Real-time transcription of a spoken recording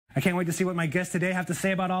I can't wait to see what my guests today have to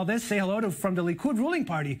say about all this. Say hello to, from the Likud ruling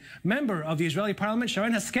party, member of the Israeli parliament,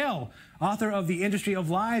 Sharon Haskel, author of The Industry of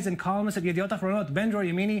Lies and columnist at Yediot Ahronot, Ben-Dror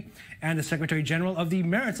Yemini, and the Secretary General of the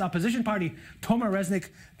Meretz opposition party, Tomer Reznik.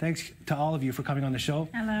 Thanks to all of you for coming on the show.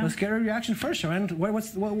 Hello. Let's get a reaction first, Sharon.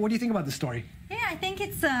 What do you think about this story? Yeah, I think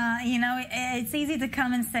it's, it's easy to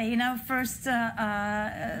come and say, first,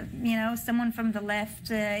 someone from the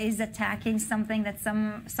left is attacking something that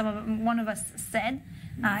one of us said.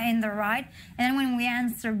 In the right, and then when we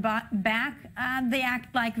answer back, they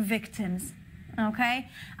act like victims. Okay,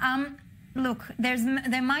 look,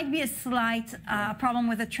 there might be a slight problem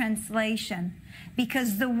with the translation,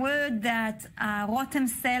 because the word that Rotem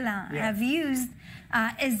Sela have used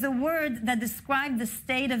is the word that described the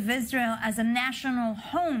state of Israel as a national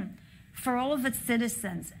home for all of its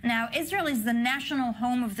citizens. Now, Israel is the national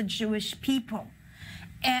home of the Jewish people.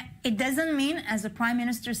 It doesn't mean, as the Prime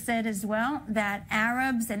Minister said as well, that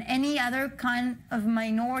Arabs and any other kind of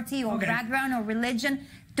minority or background or religion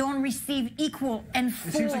don't receive equal and full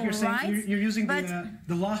rights. It seems like you're saying you're using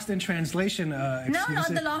the lost in translation excuse. No, not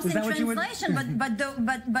the lost in translation, but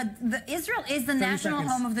Israel is the national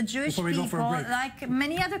home of the Jewish people, like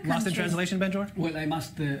many other countries. Lost in translation, Ben-Dror? Well, I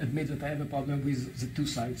must admit that I have a problem with the two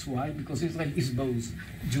sides. Why? Because Israel is both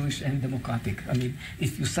Jewish and democratic. I mean,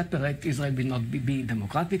 if you separate, Israel will not be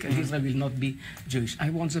democratic and Israel will not be Jewish. I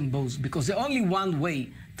want them both, because the only one way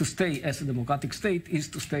to stay as a democratic state is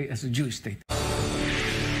to stay as a Jewish state.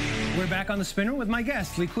 We're back on the Spinroom with my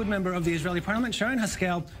guest, Likud member of the Israeli parliament, Sharon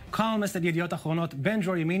Haskel, columnist at Yediot Ahronot,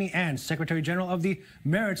 Ben-Dror Yemini, and Secretary General of the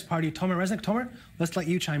Meretz party, Tomer Reznik. Tomer, let's let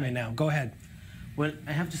you chime in now. Go ahead. Well,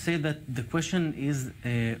 I have to say that the question is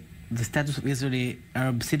the status of Israeli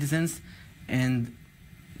Arab citizens, and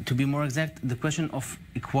to be more exact, the question of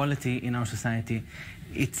equality in our society.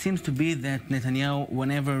 It seems to be that Netanyahu,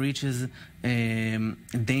 whenever reaches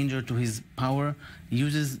danger to his power,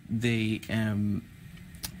 uses the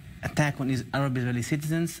attack on his Arab Israeli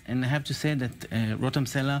citizens, and I have to say that Rotem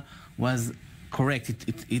Sela was correct.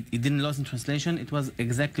 It didn't lose in translation. It was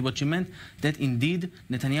exactly what you meant, that indeed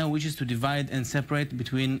Netanyahu wishes to divide and separate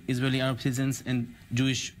between Israeli Arab citizens and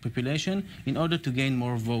Jewish population in order to gain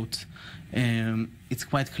more votes. It's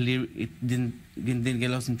quite clear it didn't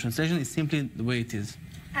get lost in translation. It's simply the way it is.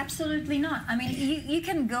 Absolutely not. I mean, you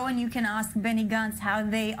can go and you can ask Benny Gantz how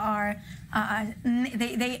they are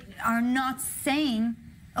not saying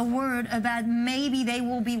a word about maybe they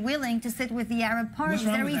will be willing to sit with the Arab parties.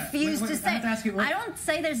 They refuse to say. I don't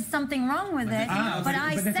say there's something wrong with it, but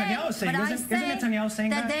I say that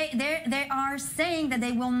they are saying that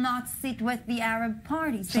they will not sit with the Arab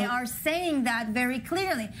parties. They are saying that very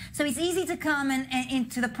clearly. So it's easy to come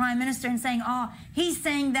into the Prime Minister and saying, oh, he's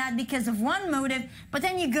saying that because of one motive, but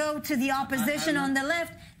then you go to the opposition on the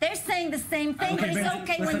left, they're saying the same thing, but it's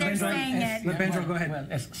okay when they're saying it. Let Ben-Dror go ahead. Well,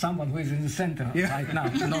 as someone who is in the center right now,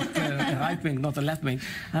 not a right wing, not a left wing,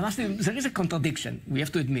 I must say there is a contradiction, we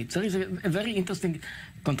have to admit. There is a very interesting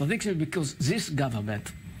contradiction, because this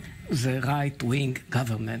government, the right wing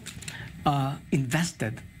government,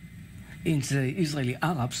 invested in the Israeli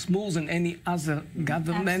Arabs more than any other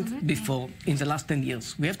government before in the last 10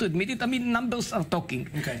 years. We have to admit it. I mean, numbers are talking.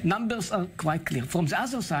 Numbers are quite clear. From the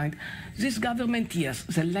other side, this government, yes,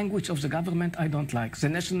 the language of the government I don't like. The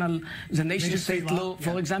nation-state law,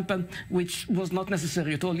 for example, which was not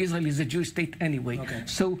necessary at all. Israel is a Jewish state anyway.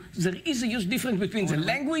 So there is a huge difference between the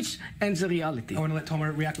language and the reality. I want to let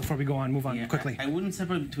Tomer react before we go on. Move on quickly. I wouldn't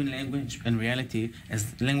separate between language and reality,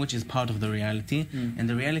 as language is part of the reality, and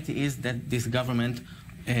the reality is that this government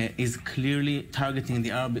is clearly targeting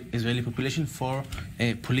the Arab Israeli population for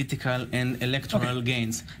political and electoral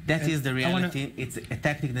gains. That is the reality. It's a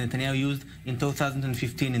tactic that Netanyahu used in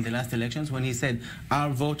 2015 in the last elections, when he said our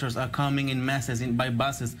voters are coming in masses by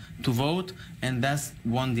buses to vote, and thus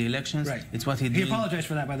won the elections. It's what he did. He apologized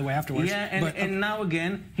for that, by the way, afterwards. Yeah, and now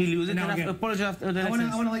again he loses it and apologized after the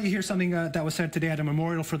elections. I want to let you hear something that was said today at a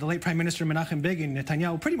memorial for the late Prime Minister Menachem Begin.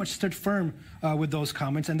 Netanyahu pretty much stood firm with those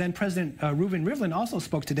comments, and then President Reuven Rivlin also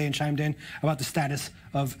spoke today and chimed in about the status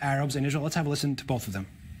of Arabs in Israel. Let's have a listen to both of them.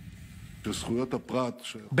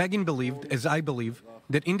 Begin believed, as I believe,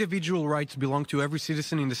 that individual rights belong to every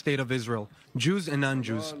citizen in the state of Israel, Jews and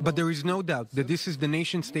non-Jews. But there is no doubt that this is the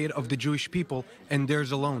nation-state of the Jewish people, and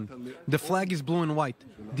theirs alone. The flag is blue and white.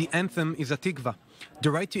 The anthem is a tikva.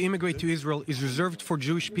 The right to immigrate to Israel is reserved for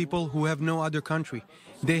Jewish people who have no other country.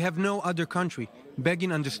 They have no other country.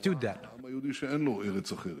 Begin understood that.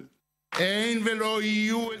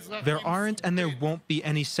 There aren't and there won't be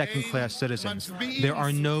any second-class citizens. There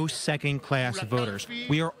are no second-class voters.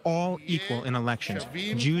 We are all equal in elections.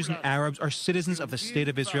 Jews and Arabs are citizens of the State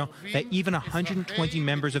of Israel that even 120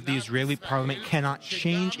 members of the Israeli parliament cannot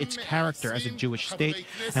change its character as a Jewish state,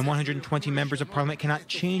 and 120 members of parliament cannot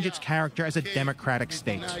change its character as a democratic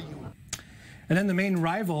state. And then the main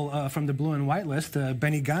rival from the blue and white list,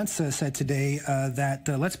 Benny Gantz, said today that,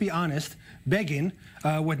 let's be honest, Begin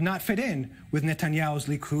would not fit in with Netanyahu's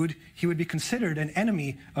Likud. He would be considered an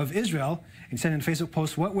enemy of Israel. He said in a Facebook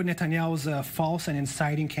post, what would Netanyahu's false and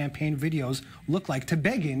inciting campaign videos look like to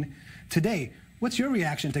Begin today? What's your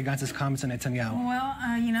reaction to Gantz's comments on Netanyahu?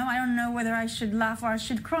 Well, you know, I don't know whether I should laugh or I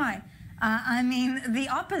should cry. I mean, the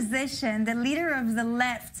opposition, the leader of the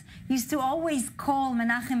left, used to always call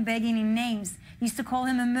Menachem Begin in names. Used to call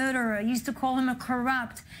him a murderer, used to call him a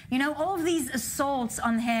corrupt. You know, all of these assaults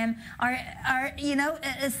on him are you know,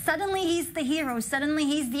 suddenly he's the hero, suddenly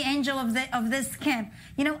he's the angel of this camp.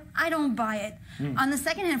 You know, I don't buy it. On the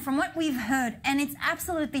second hand, from what we've heard, and it's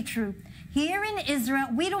absolutely true, here in Israel,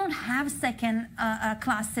 we don't have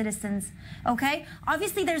second-class citizens, okay?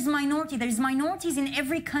 Obviously, there's minorities in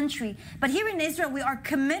every country. But here in Israel, we are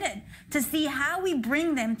committed to see how we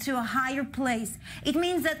bring them to a higher place. It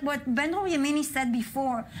means that what Ben-Dror Yemini said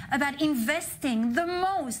before about investing the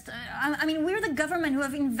most, I mean, we're the government who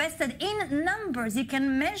have invested in numbers. You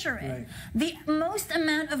can measure it. Right. The most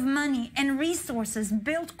amount of money and resources,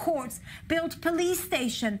 built courts, built police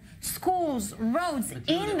station, schools, roads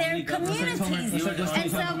in their communities.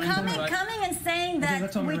 And so coming and saying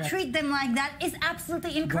that we treat them like that is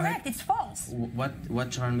absolutely incorrect. It's false.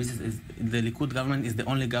 What Sharon misses is the Likud government is the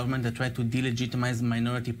only government that tried to delegitimize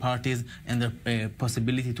minority parties and their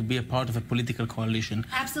possibility to be a part of a political coalition.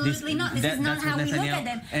 Absolutely not. This is not how we look at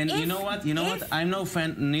them. And you know what? I'm no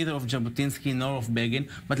fan neither of Jabotinsky nor of Begin,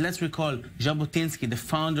 but let's recall Jabotinsky, the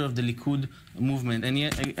founder of the Likud movement, and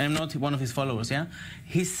yet I'm not one of his followers, yeah?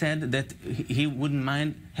 He said that he wouldn't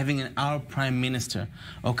mind having an Arab prime minister,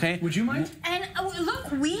 okay? Would you mind? And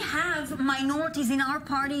look, we have minorities in our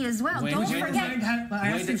party as well. Don't forget. I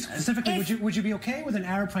asked you specifically, would you be okay with an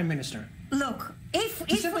Arab prime minister? Look, if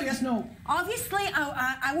yes, no. Obviously,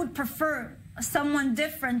 I would prefer someone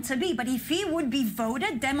different to be, but if he would be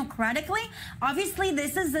voted democratically, obviously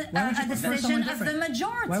this is a decision of the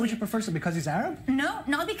majority. Why would you prefer so? Because he's Arab? No,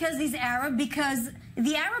 not because he's Arab, because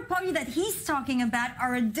the Arab party that he's talking about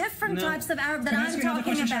are different types of Arab that I'm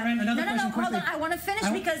talking about. No, hold on. I want to finish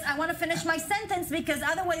I want to finish my sentence because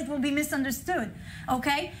otherwise it will be misunderstood.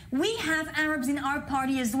 Okay? We have Arabs in our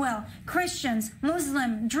party as well. Christians,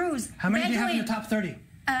 Muslim, Druze. How many do you have in the top 30?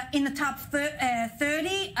 In the top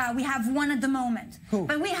 30, we have one at the moment. Who?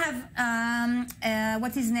 But we have,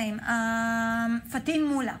 what's his name? Fatin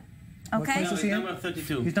Mula. Okay? He's number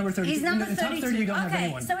 32. He's number 32. He's number 32. In the top 30, we don't have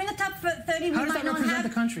anyone. So in the top 30, we How does might that not represent have...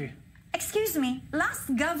 the country? Excuse me,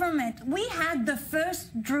 last government, we had the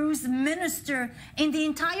first Druze minister in the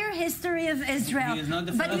entire history of Israel. He is not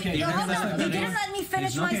the but first. hold on, you didn't let me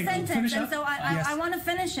finish my sentence, and so I want to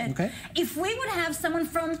finish it. Okay. If we would have someone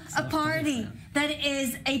from a party that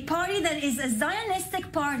is a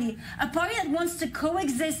Zionistic party, a party that wants to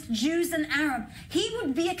coexist Jews and Arab, he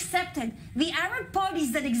would be accepted. The Arab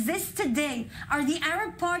parties that exist today are the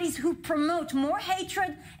Arab parties who promote more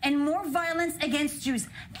hatred and more violence against Jews.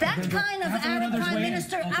 That kind of Arab prime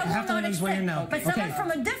minister, I will not accept. But someone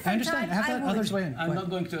from a different type, I would. Others weigh in. I'm not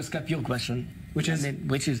going to escape your question. Which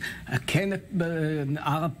is? Can an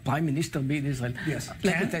Arab prime minister be in Israel? Yes.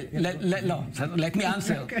 Let me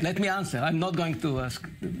answer. Okay. Let me answer. I'm not going to ask.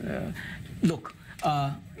 Look,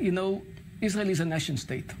 you know, Israel is a nation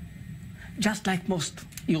state, just like most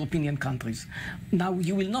European countries. Now,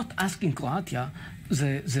 you will not ask in Croatia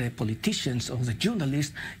the politicians or the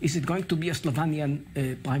journalists, is it going to be a Slovenian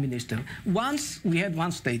prime minister? Once we had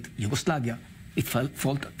one state, Yugoslavia, it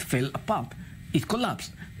fell apart. It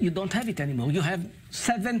collapsed. You don't have it anymore. You have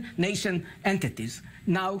 7 nation entities.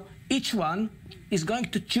 Now, each one is going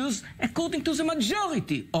to choose according to the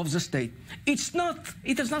majority of the state. It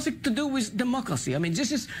has nothing to do with democracy. I mean,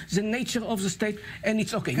 this is the nature of the state, and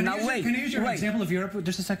it's okay. Can I use your example of Europe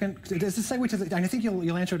just a second? This is a segue to and I think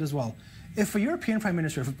you'll answer it as well. If a European prime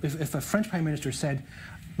minister, if a French prime minister said,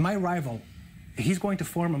 my rival, he's going to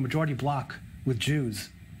form a majority bloc with Jews,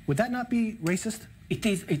 would that not be racist? It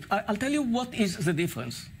is. I'll tell you what is the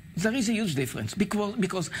difference. There is a huge difference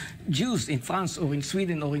because Jews in France or in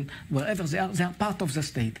Sweden or in wherever they are part of the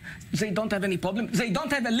state. They don't have any problem. They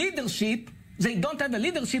don't have a leadership They don't have a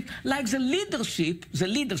leadership like the leadership,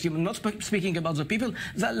 I'm not speaking about the people,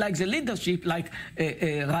 like the leadership like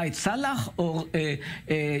Raed Salah or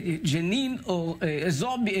Jenin or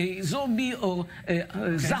Zorbi or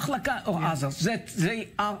Zachlaka or others, that they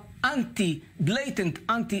are blatant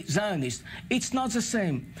anti-Zionist. It's not the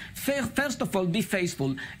same. First of all, be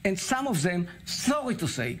faithful. And some of them, sorry to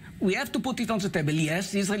say, we have to put it on the table.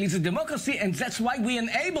 Yes, Israel is a democracy, and that's why we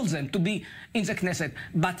enable them to be in the Knesset.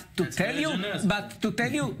 But to tell you that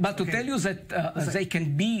they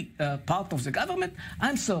can be part of the government,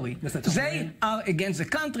 I'm sorry. They are against the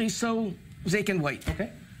country, so they can wait.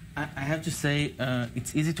 Okay. I have to say,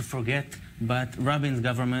 it's easy to forget, but Rabin's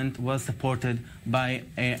government was supported by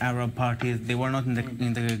Arab parties. They were not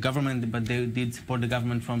in the government, but they did support the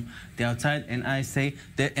government from the outside. And I say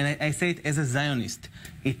that, and I say it as a Zionist,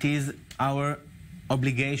 it is our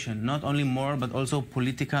obligation, not only moral but also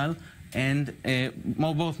political and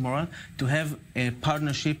both moral, to have a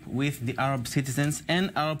partnership with the Arab citizens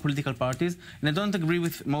and Arab political parties. And I don't agree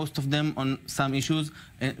with most of them on some issues,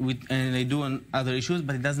 and they do on other issues,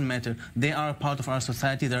 but it doesn't matter. They are a part of our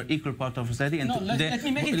society. They're equal part of society. And no, let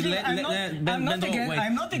me make it clear. I'm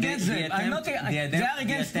not against them. They are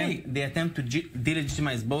against me. The attempt to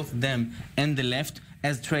delegitimize both them and the left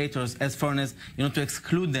as traitors, as foreigners, to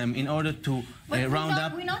exclude them in order to round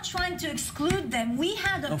up. We're not trying to exclude them. We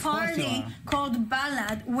had a party called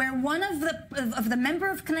Balad, where one of the member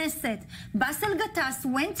of Knesset, Basel Gattas,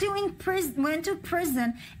 went to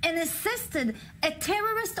prison and assisted a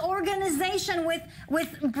terrorist organization with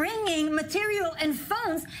bringing material and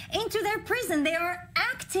phones into their prison. They are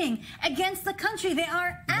acting against the country. They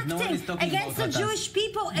are acting against the Jewish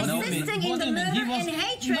people, assisting in the murder and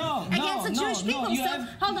hatred against the Jewish people. So,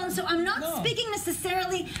 hold on. So I'm not speaking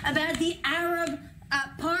necessarily about the Arab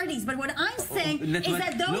parties, but what I'm saying is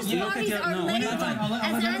that those parties are labeled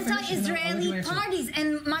as anti-Israeli parties,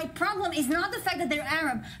 and my problem is not the fact that they're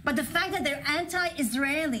Arab, but the fact that they're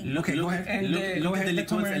anti-Israeli. Look at the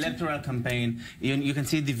Likud electoral campaign. You can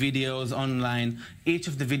see the videos online. Each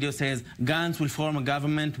of the videos says, Gantz will form a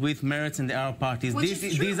government with Meretz and the Arab parties.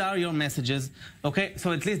 These are your messages. Okay,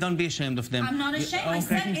 so at least don't be ashamed of them. I'm not ashamed. I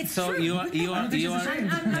said it's true. So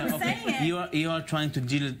you are trying to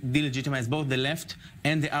delegitimize both the left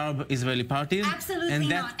and the Arab Israeli parties. Absolutely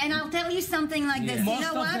not. And I'll tell you something like this. You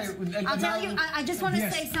know what? I'll tell you. I just want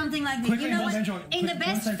to say something like this. You know what? In the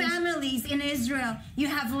best families in Israel, you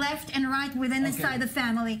have left and right within inside the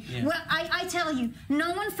family. Yeah. Well, I tell you,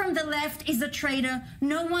 no one from the left is a traitor.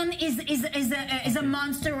 No one is a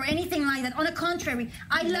monster or anything like that. On the contrary,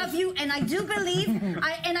 I love you, and I do believe,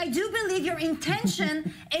 your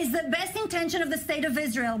intention is the best intention of the state of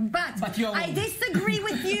Israel. But I disagree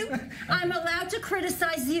with you. I'm allowed to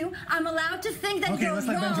criticize you. I'm allowed to think that you're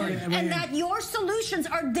wrong and that your solutions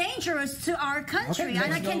are dangerous to our country.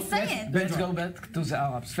 And I can say it. Let's go back to the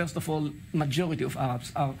Arabs. First of all, majority of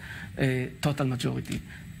Arabs are total majority.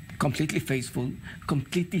 Completely faithful,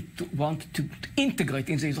 completely want to integrate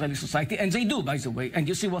in the Israeli society, and they do, by the way. And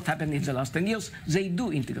you see what happened in the last 10 years. They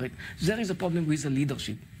do integrate. There is a problem with the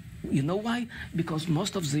leadership. You know why? Because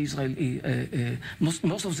most of the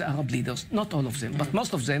most of the Arab leaders, not all of them, but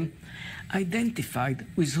most of them, identified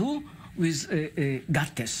with who? With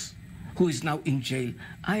Gattas, who is now in jail.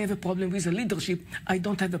 I have a problem with the leadership. I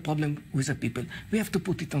don't have a problem with the people. We have to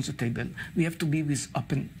put it on the table. We have to be with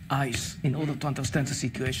open eyes in order to understand the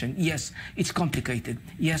situation. Yes, it's complicated.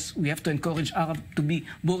 Yes, we have to encourage Arab to be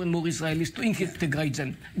more and more Israelis, to integrate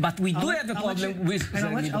them. But we do have a problem with the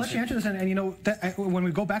leadership. I'll let you answer this. And you know, when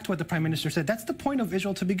we go back to what the Prime Minister said, that's the point of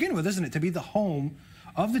Israel to begin with, isn't it? To be the home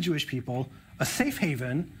of the Jewish people, a safe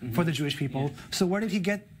haven for the Jewish people. Yeah. So what did he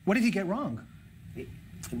get wrong?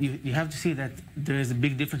 You have to see that there is a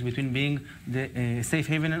big difference between being the safe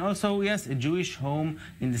haven and also, yes, a Jewish home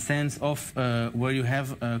in the sense of where you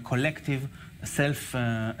have a collective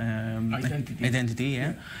self-identity,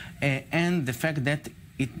 and the fact that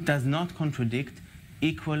it does not contradict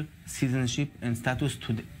equal citizenship and status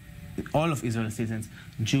to all of Israel's citizens,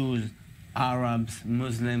 Jews, Arabs,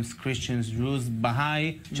 Muslims, Christians, Druze,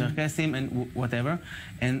 Baha'i, Cherkesim, and whatever.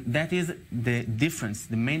 And that is the difference,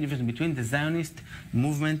 the main difference between the Zionist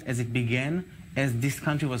movement as it began, as this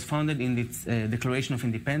country was founded in its Declaration of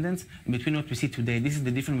Independence, and between what we see today. This is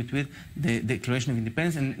the difference between the Declaration of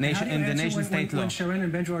Independence and the nation-state law. When Sharon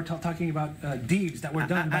and Benjo are talking about deeds that were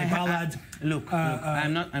done by Balad Look,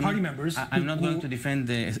 I'm not party members. I'm not going to defend,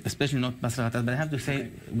 especially not Basar Ghatas, but I have to say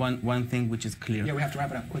one thing which is clear. Yeah, we have to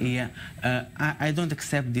wrap it up quickly. Yeah, I don't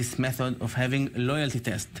accept this method of having loyalty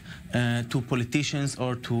test to politicians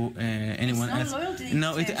or to anyone else.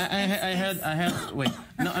 No, I heard. Wait,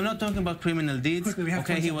 no, I'm not talking about criminal deeds. Quickly,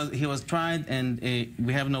 okay, he was tried, and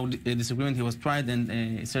we have no disagreement. He was tried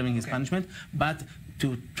and serving his punishment, but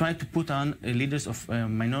to try to put on leaders of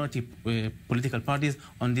minority political parties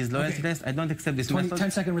on this loyalty test, I don't accept this method.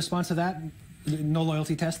 10-second response to that. No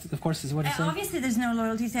loyalty test, of course, is what he's saying. Obviously, there's no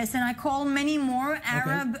loyalty test, and I call many more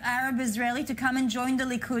Arab Israeli to come and join the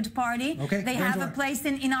Likud party. Okay. They have a place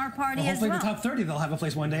in our party as well. Hopefully, the top 30 they'll have a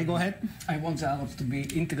place one day. Go ahead. I want the Arabs to be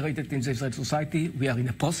integrated in the Israeli society. We are in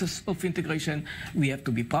a process of integration. We have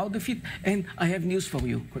to be proud of it. And I have news for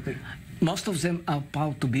you. Quickly. Most of them are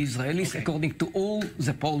proud to be Israelis, according to all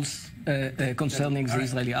the polls concerning the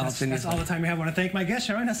Israeli Arabs in Israel. That's all the time we have. I want to thank my guests,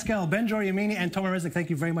 Sharon Haskel, Ben Yemini, and Tomer Reznik.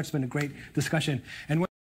 Thank you very much. It's been a great discussion. And